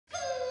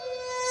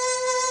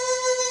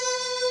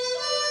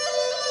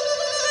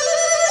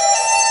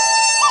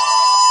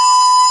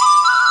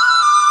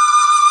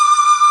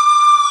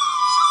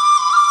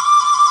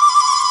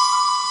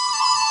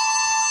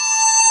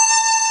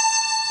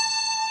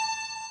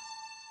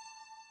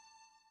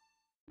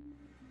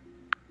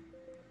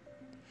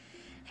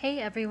Hey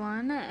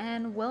everyone,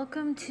 and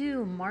welcome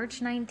to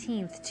March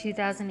 19th,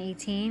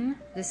 2018.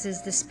 This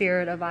is the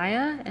Spirit of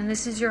Aya, and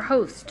this is your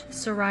host,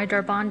 Sarai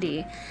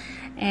Darbandi.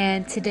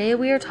 And today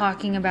we are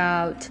talking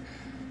about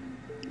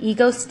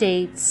ego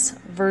states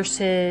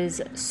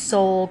versus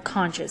soul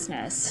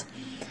consciousness.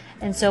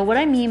 And so, what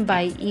I mean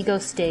by ego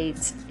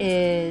states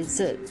is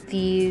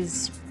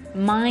these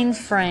mind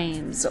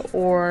frames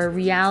or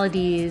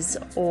realities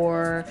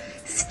or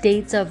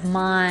states of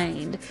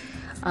mind.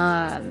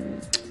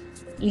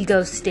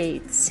 Ego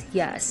states,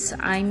 yes.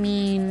 I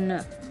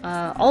mean,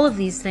 all of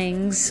these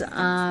things,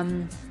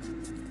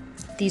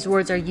 these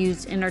words are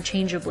used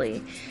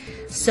interchangeably.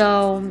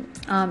 So,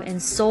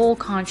 and soul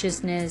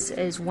consciousness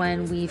is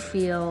when we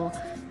feel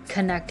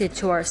connected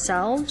to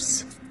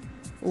ourselves,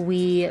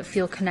 we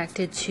feel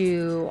connected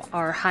to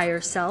our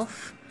higher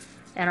self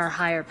and our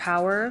higher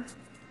power,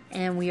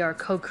 and we are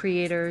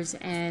co-creators,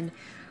 and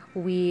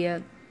we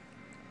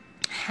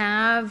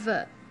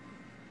have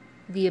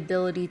the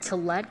ability to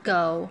let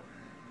go,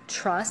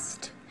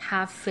 trust,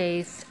 have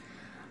faith,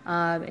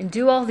 and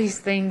do all these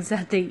things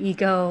that the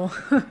ego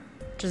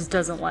just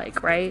doesn't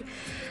like, right?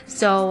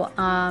 So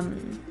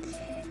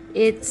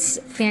it's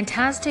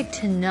fantastic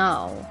to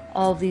know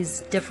all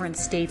these different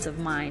states of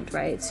mind,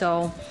 right?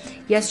 So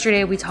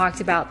yesterday we talked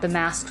about the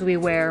masks we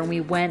wear and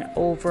we went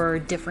over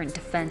different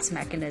defense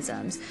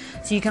mechanisms.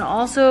 So you can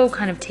also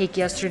kind of take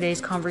yesterday's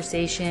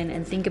conversation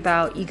and think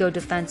about ego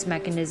defense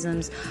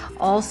mechanisms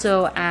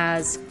also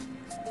as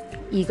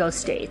ego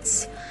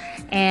states.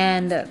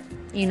 And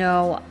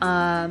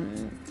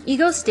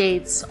ego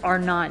states are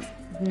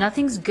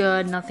nothing's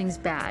good, nothing's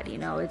bad.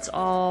 It's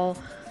all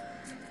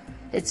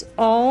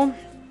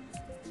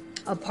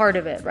a part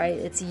of it, right?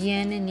 It's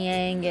yin and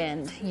yang,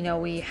 and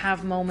we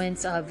have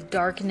moments of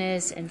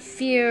darkness and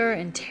fear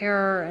and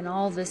terror and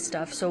all this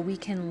stuff, so we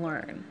can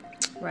learn,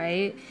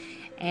 right?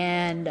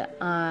 And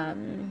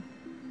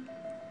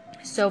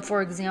so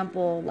for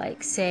example,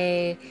 like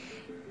say,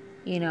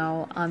 you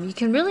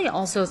can really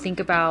also think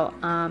about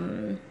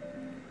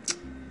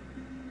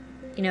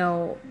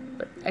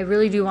I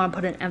really do want to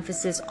put an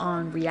emphasis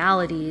on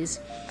realities,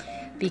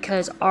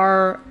 because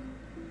our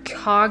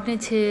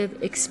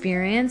cognitive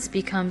experience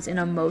becomes an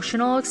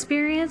emotional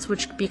experience,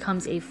 which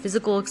becomes a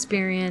physical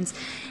experience,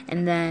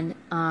 and then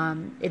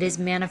it is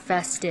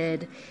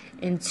manifested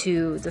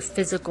into the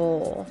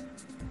physical,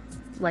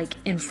 like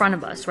in front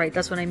of us, right?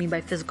 That's what I mean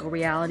by physical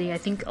reality. I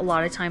think a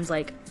lot of times,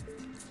 I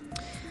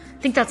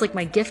think that's like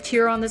my gift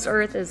here on this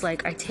earth, is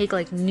like I take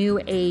like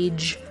new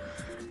age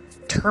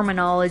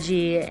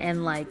terminology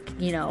and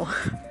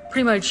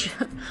pretty much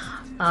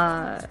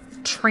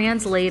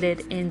translate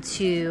it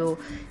into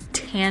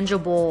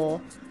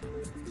tangible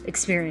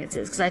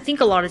experiences, because I think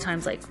a lot of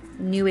times like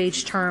new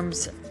age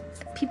terms,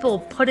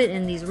 people put it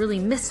in these really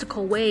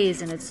mystical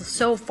ways and it's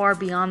so far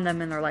beyond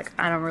them, and they're like,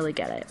 I don't really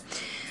get it.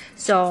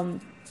 So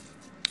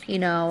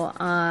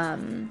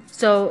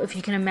so if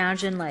you can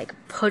imagine like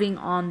putting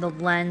on the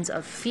lens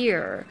of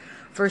fear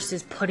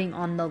versus putting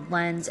on the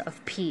lens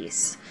of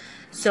peace.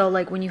 So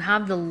like when you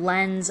have the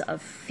lens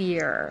of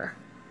fear,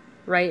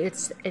 right,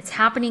 it's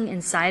happening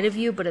inside of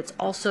you, but it's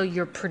also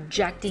you're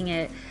projecting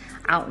it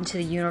out into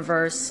the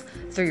universe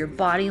through your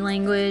body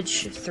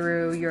language,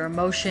 through your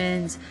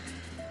emotions.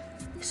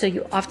 So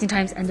you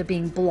oftentimes end up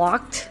being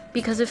blocked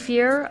because of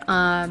fear,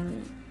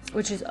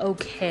 which is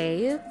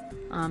okay.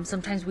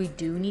 Sometimes we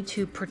do need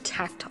to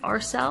protect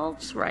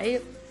ourselves,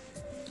 right?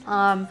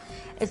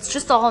 It's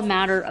just all a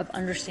matter of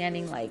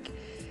understanding, like,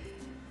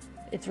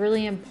 it's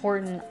really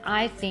important,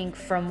 I think,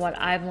 from what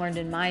I've learned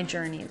in my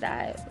journey,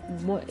 that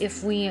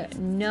if we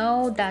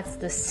know that's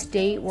the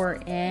state we're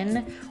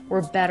in,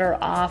 we're better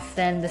off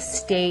than the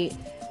state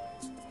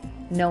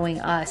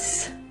knowing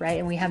us, right?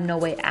 And we have no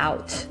way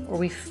out, or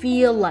we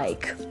feel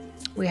like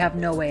we have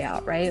no way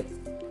out, right?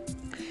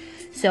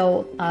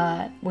 So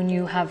when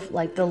you have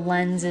like the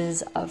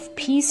lenses of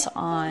peace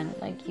on,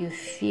 like you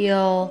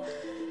feel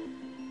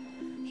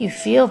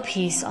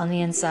peace on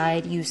the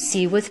inside, you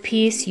see with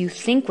peace, you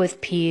think with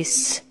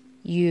peace,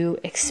 you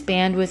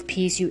expand with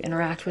peace, you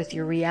interact with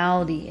your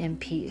reality in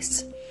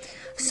peace.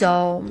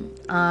 So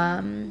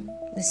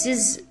this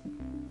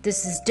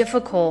is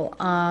difficult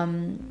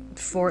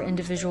for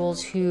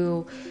individuals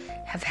who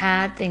have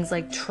had things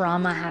like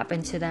trauma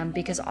happen to them,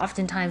 because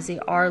oftentimes they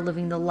are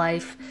living the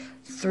life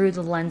through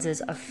the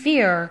lenses of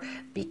fear,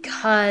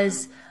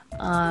 because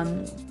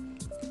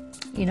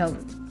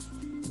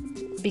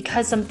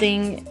because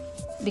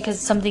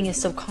something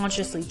is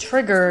subconsciously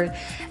triggered,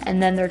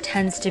 and then there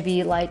tends to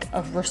be like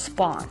a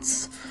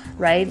response,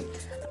 right?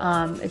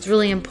 It's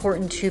really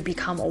important to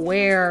become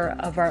aware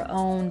of our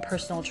own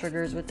personal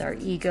triggers with our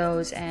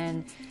egos,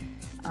 and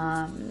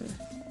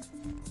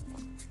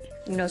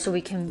so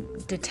we can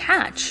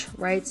detach,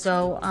 right?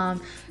 So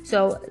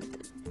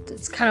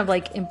it's kind of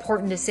like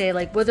important to say,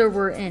 like, whether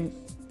we're in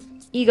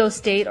ego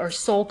state or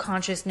soul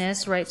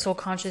consciousness, right? Soul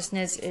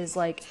consciousness is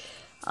like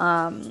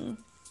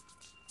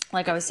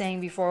I was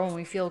saying before, when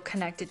we feel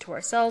connected to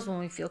ourselves, when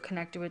we feel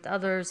connected with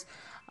others,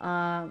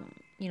 when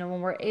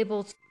we're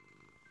able to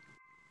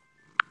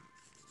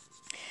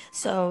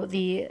So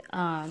the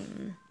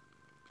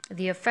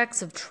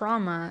effects of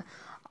trauma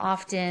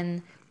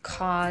often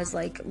cause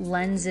like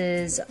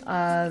lenses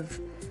of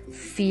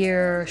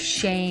fear,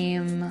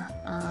 shame,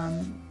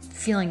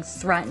 feeling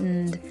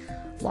threatened,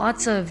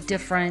 lots of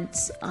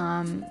different,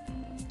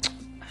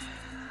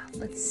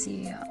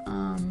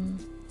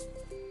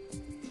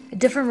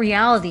 different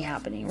reality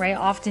happening, right?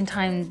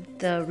 Oftentimes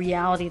the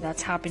reality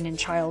that's happened in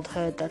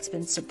childhood that's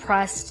been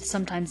suppressed,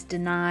 sometimes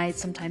denied,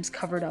 sometimes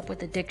covered up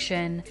with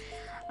addiction.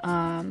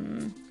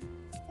 And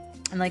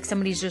like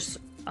somebody's just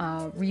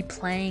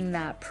replaying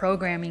that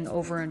programming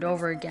over and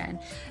over again.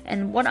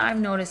 And what I've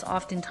noticed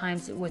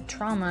oftentimes with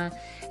trauma,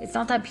 it's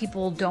not that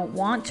people don't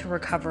want to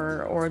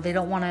recover or they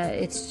don't want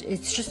to, it's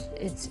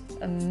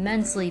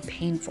immensely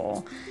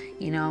painful,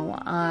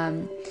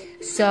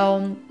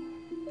 so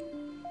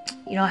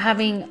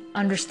having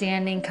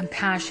understanding,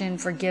 compassion,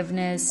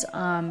 forgiveness,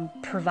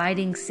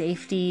 providing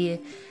safety,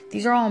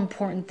 these are all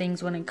important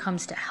things when it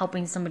comes to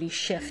helping somebody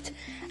shift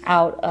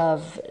out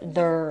of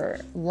their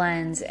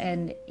lens.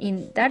 And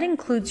that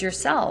includes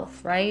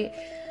yourself, right?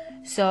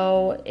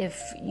 So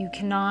if you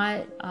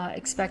cannot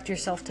expect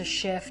yourself to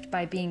shift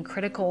by being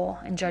critical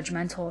and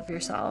judgmental of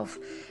yourself,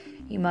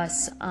 you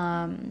must,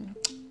 don't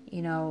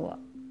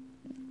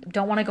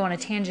want to go on a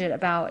tangent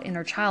about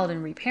inner child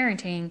and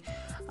reparenting,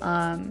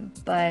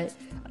 but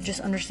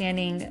just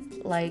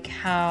understanding like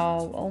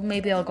how,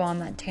 maybe I'll go on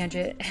that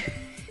tangent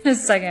in a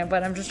second,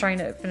 but I'm just trying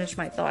to finish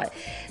my thought.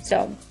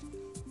 So,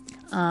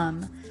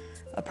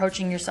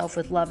 approaching yourself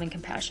with love and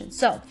compassion.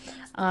 So,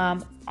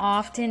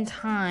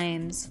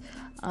 oftentimes,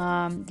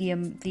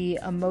 the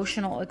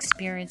emotional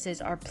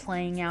experiences are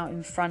playing out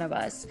in front of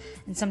us,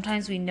 and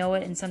sometimes we know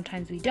it and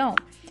sometimes we don't.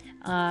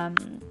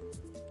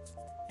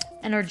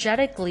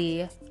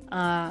 Energetically,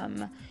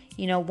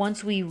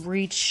 once we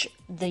reach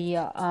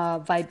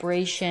the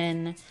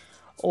vibration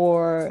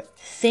or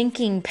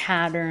thinking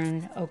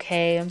pattern,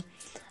 okay,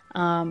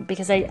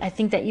 because I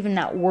think that even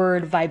that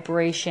word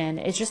vibration,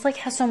 it's just like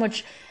has so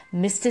much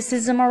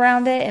mysticism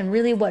around it. And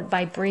really what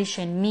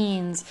vibration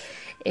means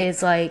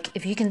is like,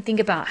 if you can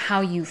think about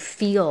how you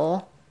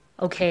feel,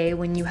 okay,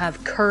 when you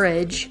have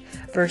courage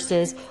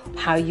versus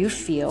how you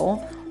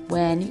feel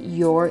when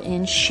you're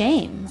in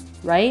shame,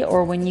 right?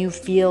 Or when you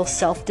feel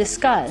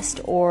self-disgust,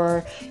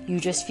 or you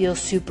just feel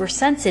super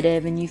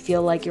sensitive and you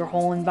feel like your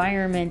whole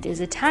environment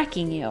is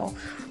attacking you,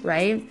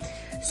 right?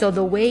 So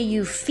the way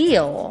you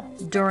feel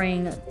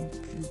during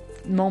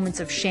moments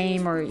of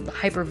shame or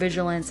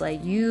hypervigilance,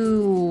 like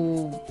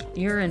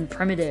you're in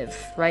primitive,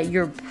 right?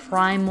 Your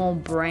primal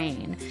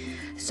brain.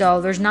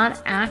 So there's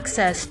not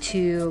access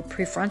to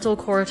prefrontal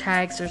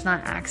cortex, there's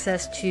not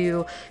access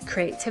to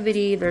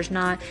creativity, there's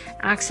not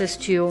access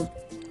to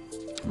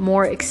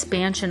more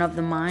expansion of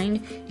the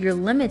mind. You're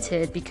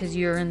limited because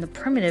you're in the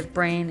primitive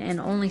brain and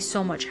only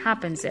so much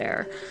happens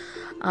there.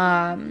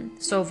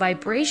 So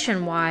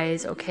vibration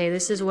wise, okay,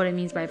 this is what it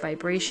means by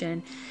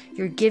vibration.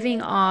 You're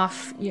giving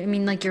off,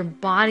 like your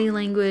body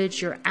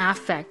language, your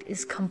affect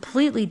is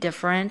completely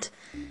different.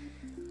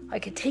 I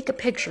could take a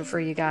picture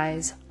for you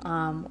guys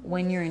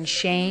when you're in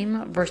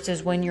shame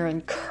versus when you're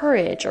in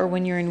courage, or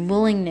when you're in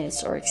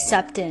willingness or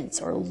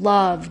acceptance or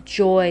love,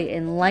 joy,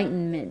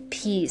 enlightenment,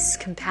 peace,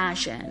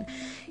 compassion.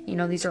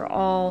 These are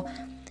all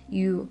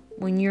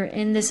when you're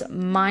in this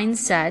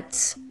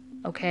mindset,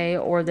 okay,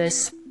 or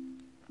this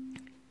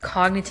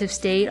cognitive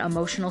state,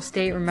 emotional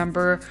state.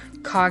 Remember,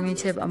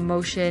 cognitive,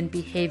 emotion,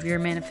 behavior,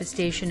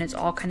 manifestation, it's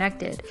all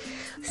connected.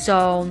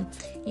 So,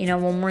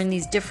 when we're in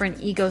these different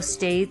ego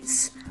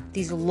states,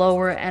 these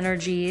lower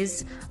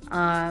energies,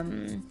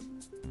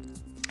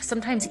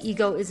 sometimes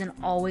ego isn't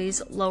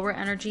always lower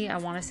energy. I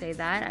want to say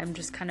that. I'm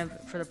just kind of,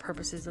 for the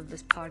purposes of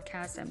this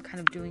podcast, I'm kind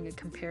of doing a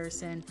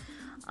comparison,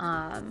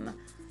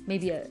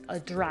 maybe a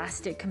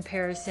drastic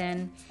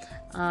comparison.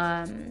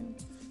 I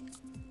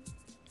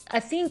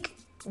think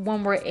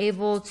when we're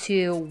able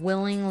to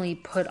willingly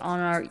put on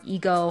our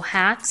ego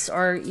hats,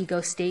 our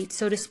ego state,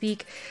 so to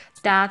speak,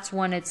 that's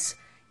when it's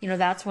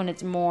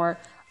more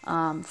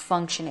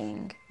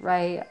functioning,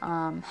 right?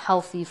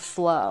 Healthy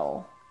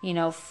flow,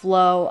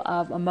 flow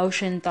of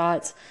emotion,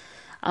 thoughts.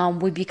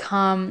 We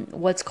become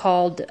what's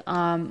called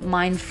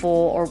mindful,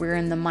 or we're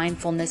in the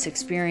mindfulness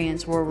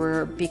experience where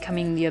we're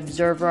becoming the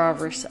observer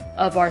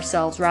of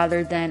ourselves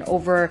rather than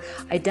over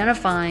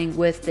identifying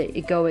with the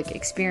egoic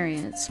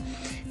experience.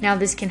 Now,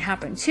 this can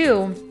happen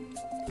too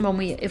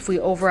if we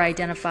over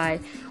identify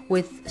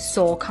with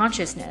soul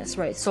consciousness,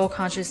 right? Soul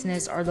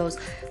consciousness are those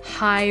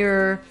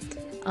higher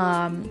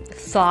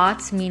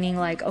thoughts, meaning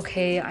like,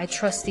 okay, I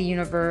trust the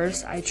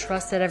universe, I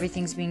trust that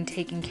everything's being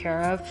taken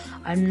care of,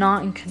 I'm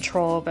not in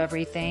control of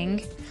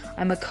everything,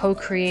 I'm a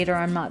co-creator,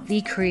 I'm not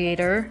the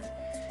creator.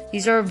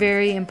 These are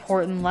very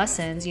important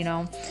lessons,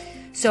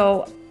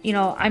 so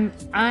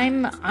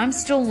I'm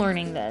still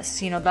learning this.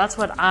 That's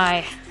what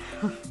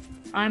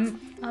I'm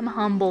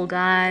humble,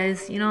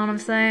 guys, you know what I'm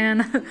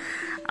saying?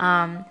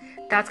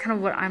 That's kind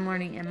of what I'm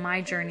learning in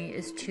my journey,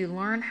 is to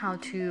learn how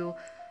to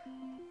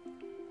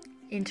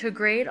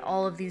integrate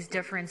all of these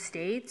different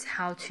states,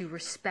 how to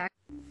respect.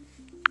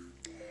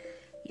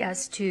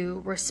 Yes,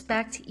 to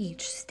respect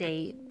each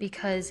state,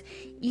 because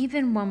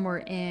even when we're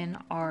in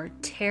our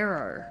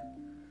terror,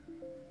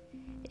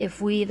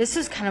 this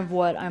is kind of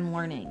what I'm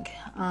learning,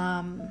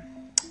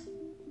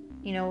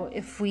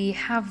 if we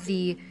have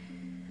the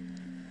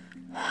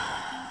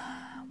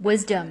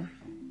wisdom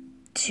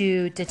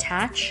to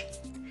detach,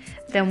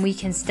 then we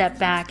can step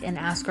back and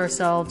ask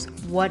ourselves,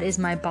 what is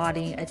my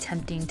body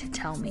attempting to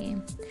tell me?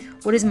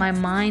 What is my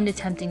mind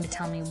attempting to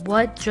tell me?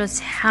 What just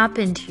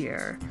happened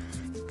here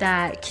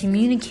that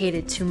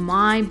communicated to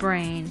my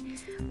brain,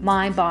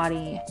 my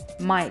body,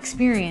 my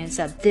experience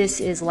that this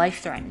is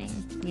life-threatening,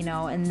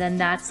 And then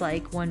that's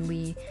like when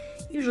we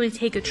usually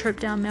take a trip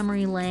down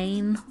memory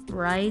lane,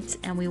 right?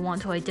 And we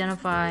want to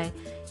identify,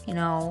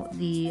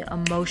 the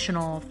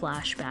emotional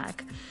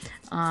flashback.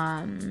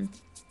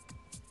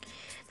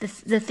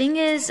 The thing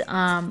is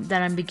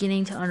that I'm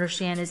beginning to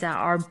understand is that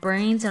our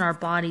brains and our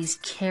bodies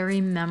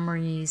carry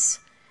memories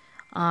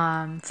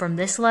from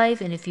this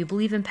life, and if you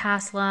believe in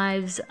past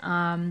lives,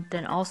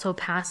 then also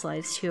past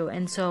lives too.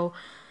 And so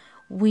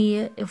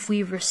if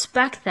we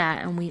respect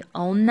that and we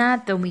own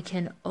that, then we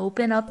can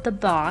open up the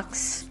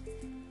box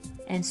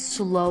and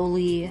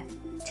slowly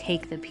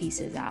take the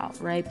pieces out,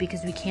 right?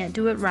 Because we can't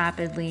do it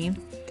rapidly.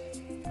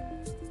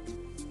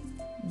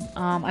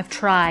 I've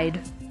tried.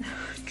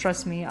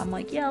 Trust me, I'm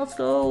like, yeah, let's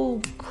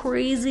go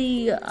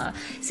crazy. And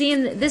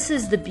this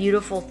is the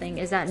beautiful thing,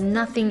 is that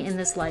nothing in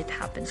this life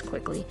happens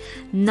quickly.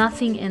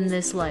 Nothing in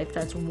this life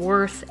that's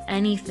worth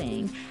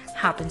anything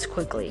happens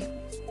quickly.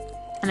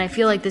 And I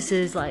feel like this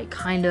is like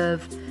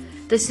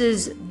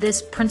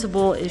this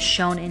principle is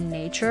shown in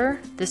nature.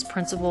 This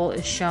principle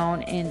is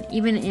shown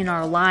even in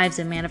our lives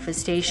and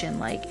manifestation.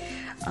 Like,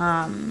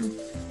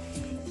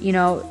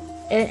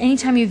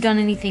 anytime you've done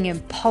anything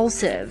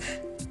impulsive,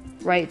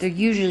 right, there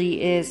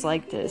usually is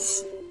like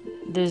there's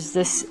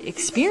this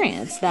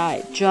experience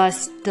that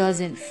just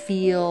doesn't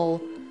feel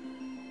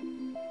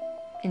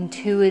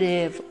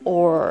intuitive,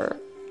 or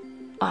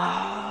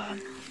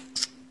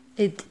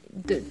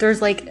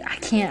there's like,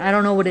 I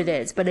don't know what it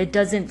is, but it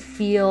doesn't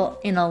feel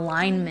in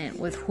alignment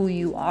with who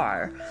you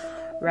are,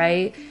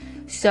 right?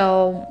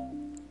 So,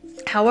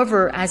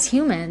 however, as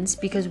humans,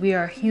 because we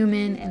are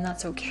human and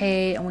that's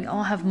okay, and we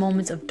all have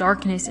moments of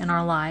darkness in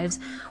our lives,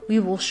 we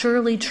will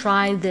surely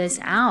try this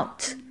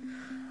out.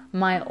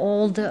 My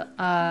old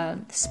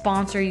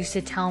sponsor used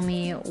to tell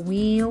me,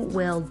 we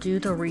will do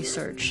the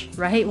research,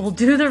 right? We'll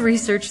do the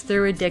research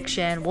through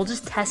addiction. We'll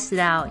just test it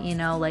out,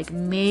 like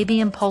maybe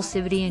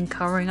impulsivity and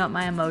covering up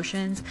my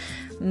emotions,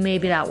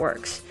 maybe that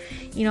works,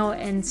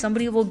 and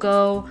somebody will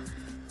go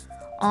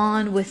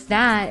on with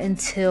that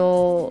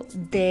until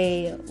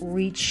they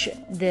reach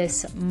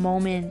this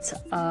moment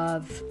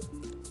of,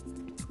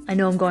 I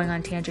know I'm going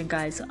on tangent,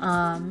 guys,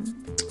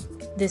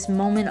 this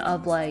moment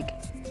of like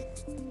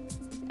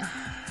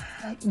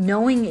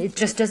knowing it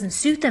just doesn't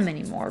suit them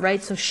anymore,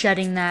 right? So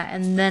shedding that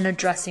and then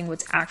addressing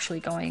what's actually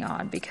going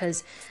on,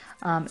 because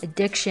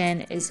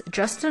addiction is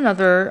just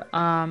another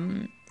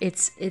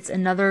it's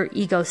another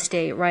ego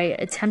state, right?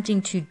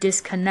 Attempting to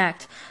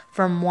disconnect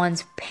from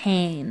one's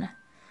pain,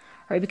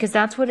 right? Because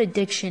that's what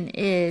addiction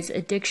is.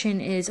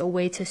 Addiction is a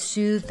way to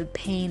soothe the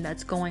pain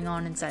that's going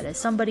on inside of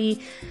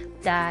somebody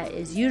that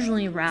is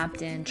usually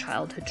wrapped in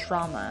childhood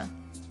trauma.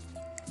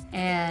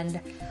 And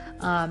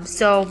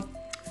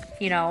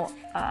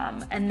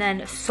and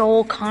then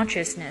soul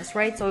consciousness,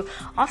 right? So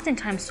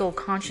oftentimes soul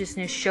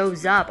consciousness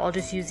shows up. I'll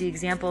just use the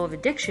example of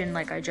addiction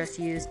like I just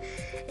used.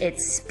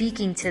 It's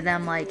speaking to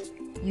them like,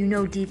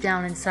 deep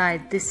down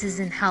inside, this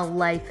isn't how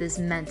life is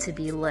meant to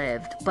be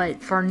lived.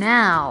 But for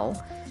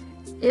now,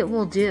 it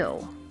will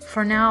do.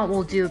 For now, it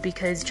will do,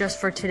 because just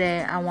for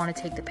today, I want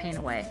to take the pain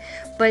away.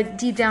 But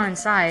deep down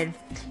inside,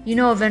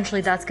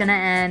 eventually that's going to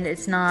end.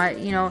 It's not,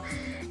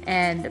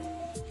 and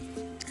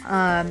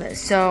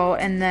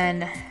and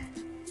then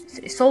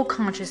soul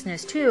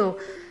consciousness too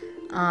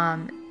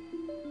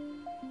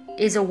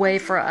is a way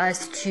for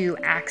us to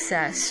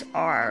access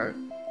our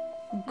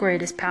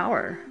greatest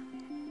power,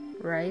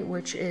 right?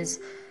 Which is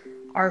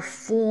our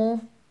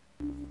full,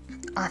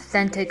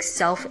 authentic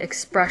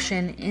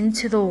self-expression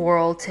into the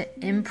world, to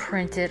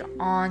imprint it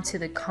onto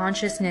the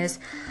consciousness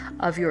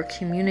of your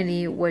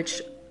community,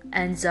 which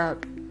ends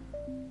up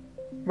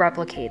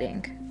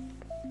replicating.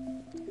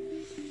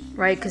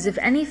 Right? Because if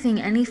anything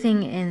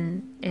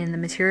in the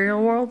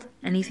material world,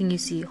 anything you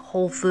see,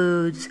 Whole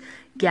Foods,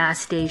 gas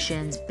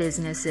stations,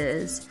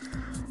 businesses,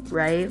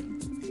 right?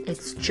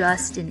 It's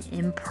just an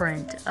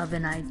imprint of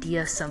an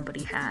idea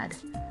somebody had.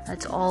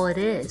 That's all it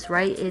is,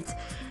 right?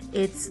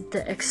 It's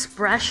the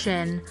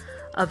expression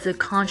of the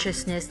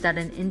consciousness that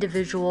an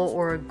individual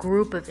or a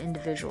group of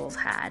individuals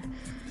had.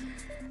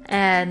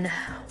 And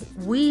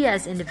we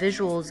as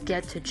individuals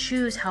get to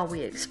choose how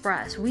we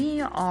express.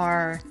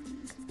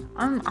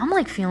 I'm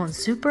like feeling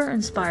super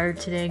inspired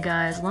today,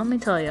 guys, let me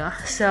tell you.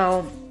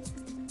 So,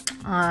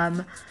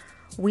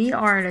 we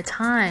are at a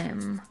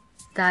time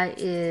that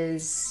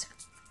is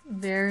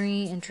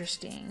very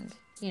interesting.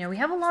 We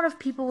have a lot of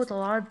people with a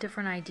lot of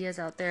different ideas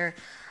out there,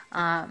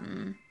 a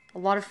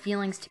lot of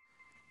feelings.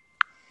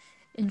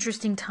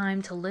 interesting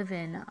time to live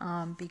in,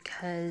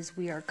 because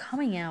we are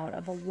coming out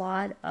of a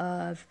lot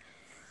of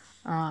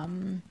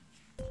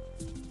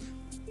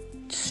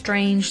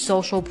strange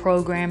social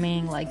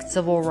programming like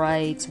civil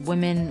rights,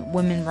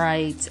 women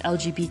rights,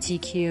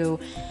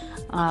 LGBTQ.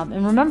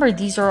 And remember,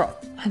 these are,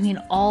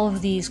 all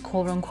of these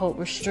quote unquote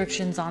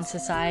restrictions on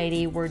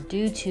society were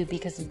due to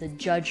because of the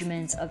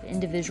judgments of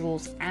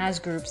individuals as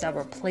groups that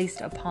were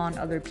placed upon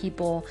other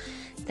people.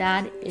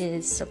 That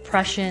is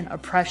suppression,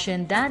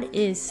 oppression, that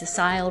is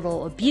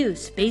societal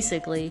abuse,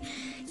 basically,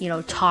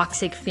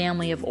 toxic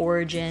family of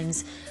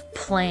origins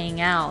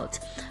playing out.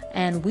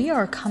 And we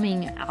are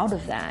coming out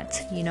of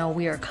that.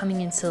 We are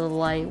coming into the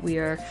light. We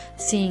are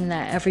seeing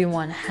that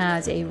everyone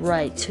has a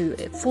right to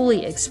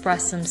fully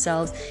express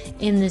themselves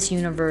in this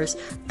universe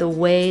the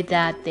way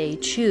that they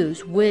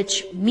choose,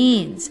 which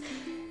means,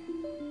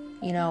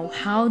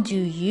 how do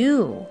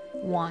you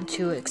want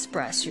to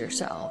express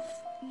yourself?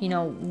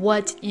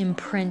 What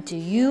imprint do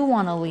you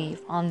want to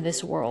leave on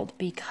this world?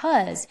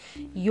 Because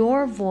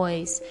your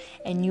voice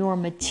and your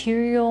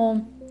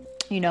material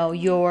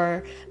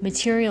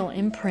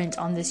imprint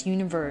on this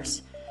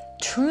universe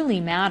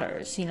truly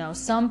matters.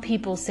 Some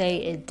people say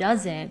it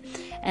doesn't,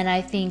 and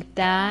I think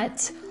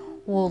that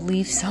will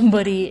leave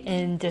somebody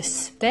in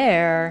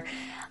despair.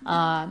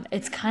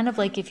 It's kind of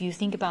like if you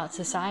think about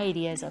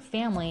society as a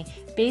family,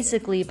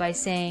 basically by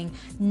saying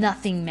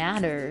nothing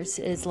matters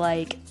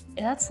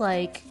that's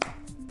like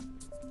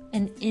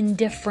an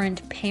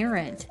indifferent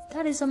parent.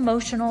 That is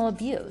emotional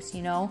abuse.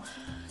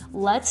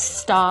 Let's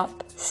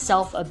stop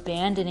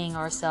self-abandoning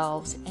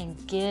ourselves and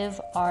give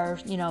our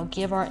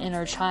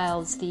inner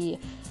childs the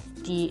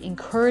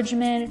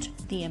encouragement,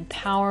 the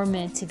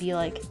empowerment to be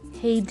like,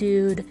 hey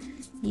dude,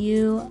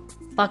 you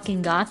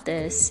fucking got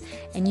this,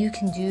 and you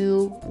can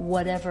do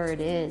whatever it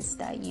is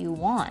that you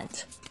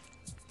want.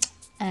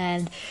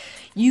 And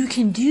you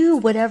can do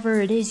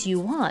whatever it is you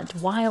want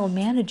while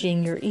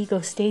managing your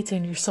ego states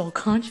and your soul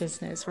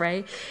consciousness,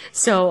 right?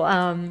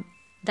 So,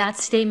 that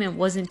statement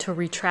wasn't to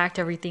retract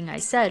everything I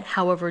said,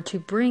 however, to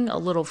bring a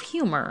little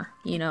humor.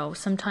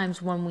 Sometimes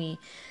when we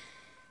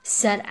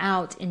set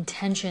out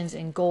intentions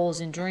and goals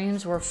and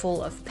dreams, we're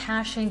full of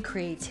passion,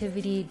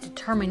 creativity,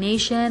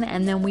 determination,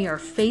 and then we are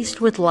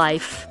faced with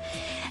life.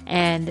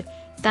 And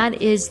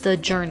that is the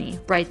journey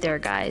right there,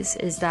 guys,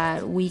 is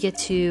that we get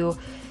to,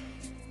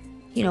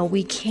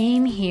 we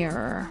came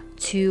here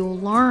to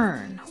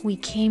learn. We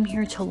came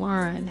here to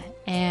learn.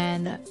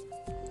 And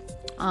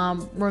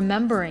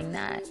remembering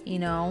that,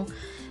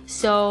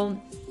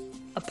 so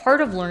a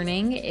part of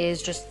learning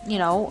is just,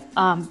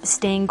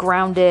 staying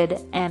grounded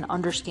and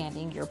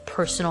understanding your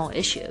personal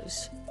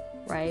issues,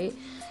 right?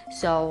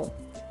 So,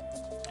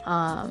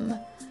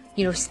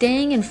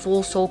 staying in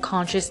full soul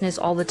consciousness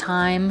all the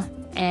time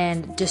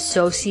and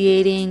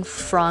dissociating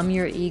from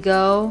your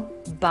ego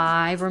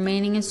by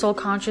remaining in soul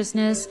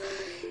consciousness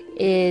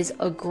is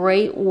a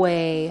great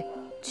way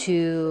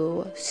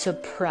to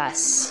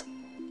suppress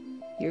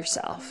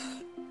yourself.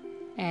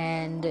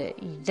 And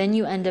then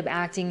you end up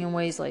acting in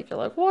ways like, you're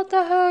like, what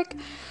the heck?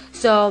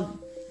 So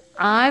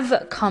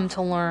I've come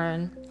to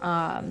learn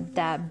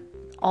that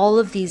all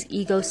of these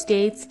ego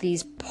states,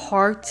 these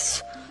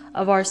parts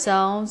of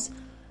ourselves,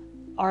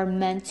 are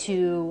meant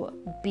to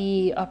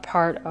be a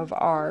part of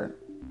our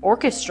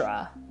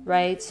orchestra,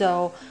 right?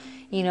 So,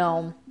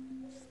 no,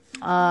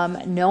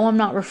 I'm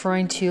not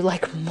referring to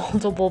like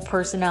multiple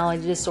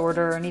personality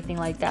disorder or anything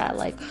like that.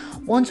 Like,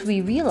 once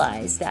we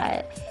realize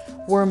that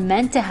we're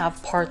meant to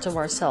have parts of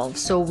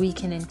ourselves so we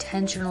can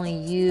intentionally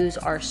use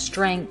our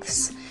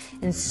strengths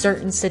in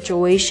certain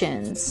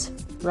situations,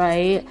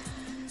 right?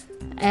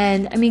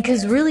 And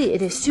because really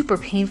it is super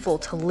painful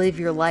to live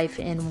your life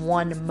in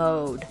one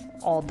mode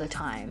all the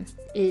time.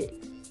 It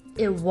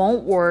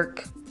won't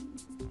work.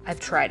 I've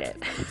tried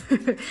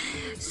it.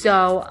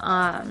 So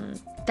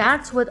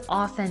that's what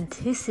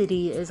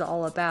authenticity is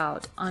all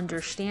about.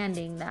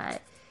 Understanding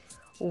that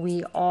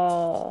we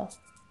all,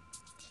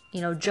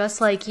 just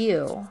like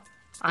you,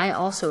 I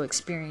also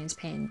experience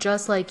pain.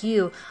 Just like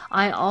you,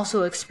 I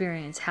also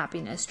experience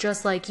happiness.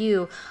 Just like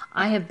you,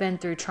 I have been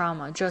through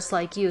trauma. Just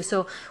like you.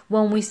 So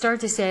when we start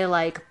to say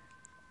like,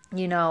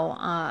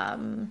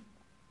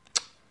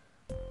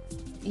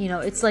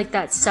 it's like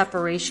that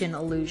separation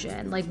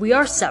illusion. Like, we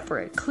are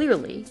separate,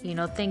 clearly,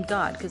 thank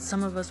God. Because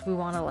some of us, we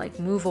want to like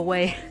move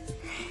away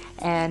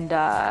and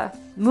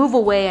move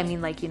away.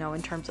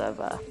 In terms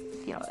of,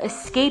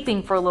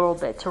 escaping for a little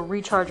bit to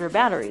recharge our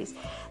batteries.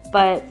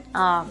 But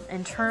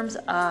in terms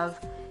of,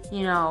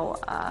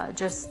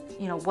 just,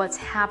 what's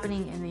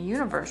happening in the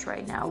universe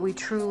right now, we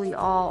truly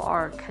all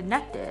are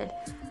connected.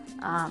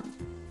 I'm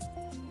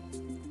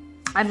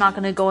not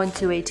going to go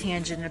into a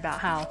tangent about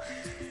how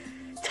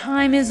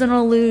time is an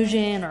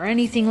illusion or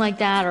anything like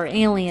that, or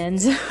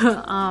aliens,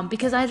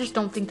 because I just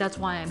don't think that's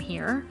why I'm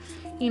here,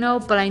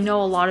 but I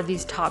know a lot of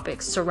these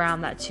topics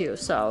surround that too.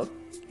 So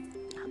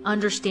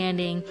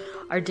understanding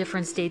our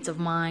different states of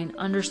mind,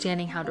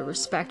 understanding how to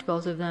respect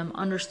both of them,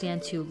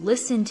 understand to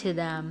listen to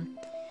them,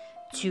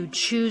 to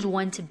choose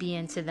when to be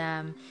into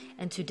them,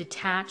 and to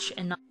detach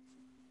and not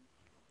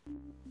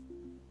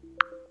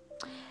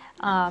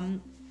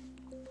and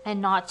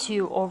not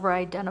to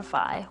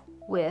over-identify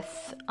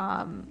with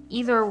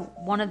either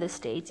one of the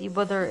states,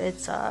 whether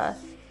it's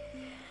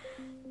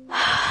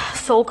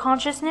soul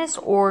consciousness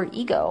or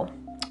ego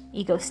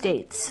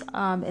states.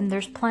 And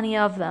there's plenty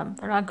of them.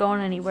 They're not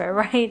going anywhere,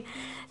 right?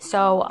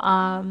 So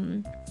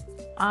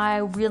I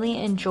really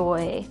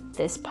enjoy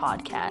this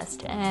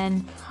podcast.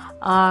 And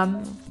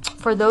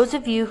for those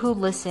of you who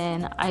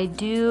listen, I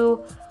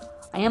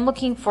am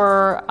looking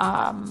for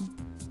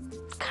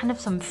kind of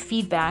some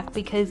feedback,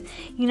 because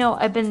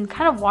I've been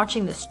kind of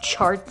watching this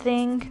chart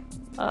thing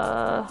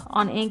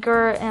on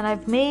Anchor, and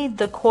I've made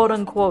the quote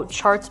unquote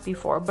charts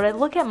before, but I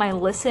look at my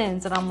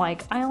listens and I'm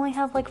like, I only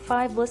have like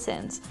 5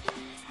 listens,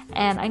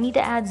 and I need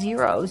to add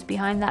zeros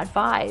behind that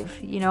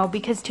 5,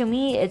 because to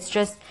me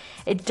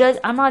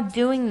I'm not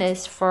doing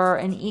this for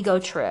an ego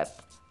trip.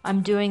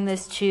 I'm doing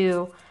this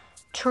to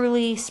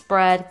truly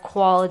spread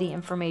quality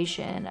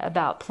information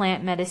about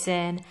plant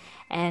medicine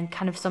and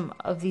kind of some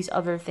of these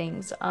other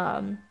things.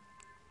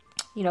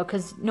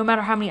 Because no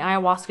matter how many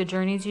ayahuasca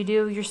journeys you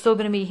do, you're still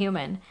going to be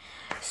human.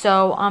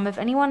 So if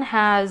anyone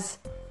has,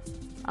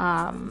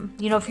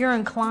 if you're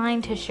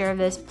inclined to share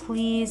this,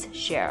 please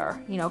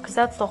share, because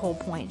that's the whole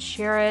point.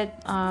 Share it.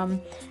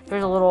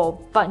 There's a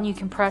little button you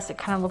can press. It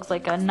kind of looks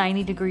like a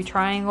 90-degree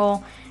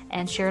triangle,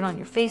 and share it on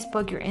your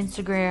Facebook, your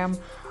Instagram.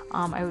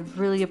 I would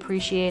really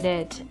appreciate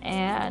it.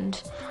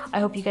 And I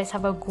hope you guys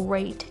have a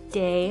great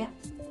day.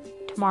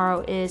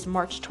 Tomorrow is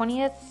March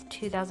 20th,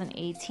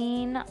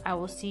 2018. I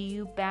will see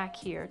you back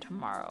here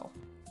tomorrow.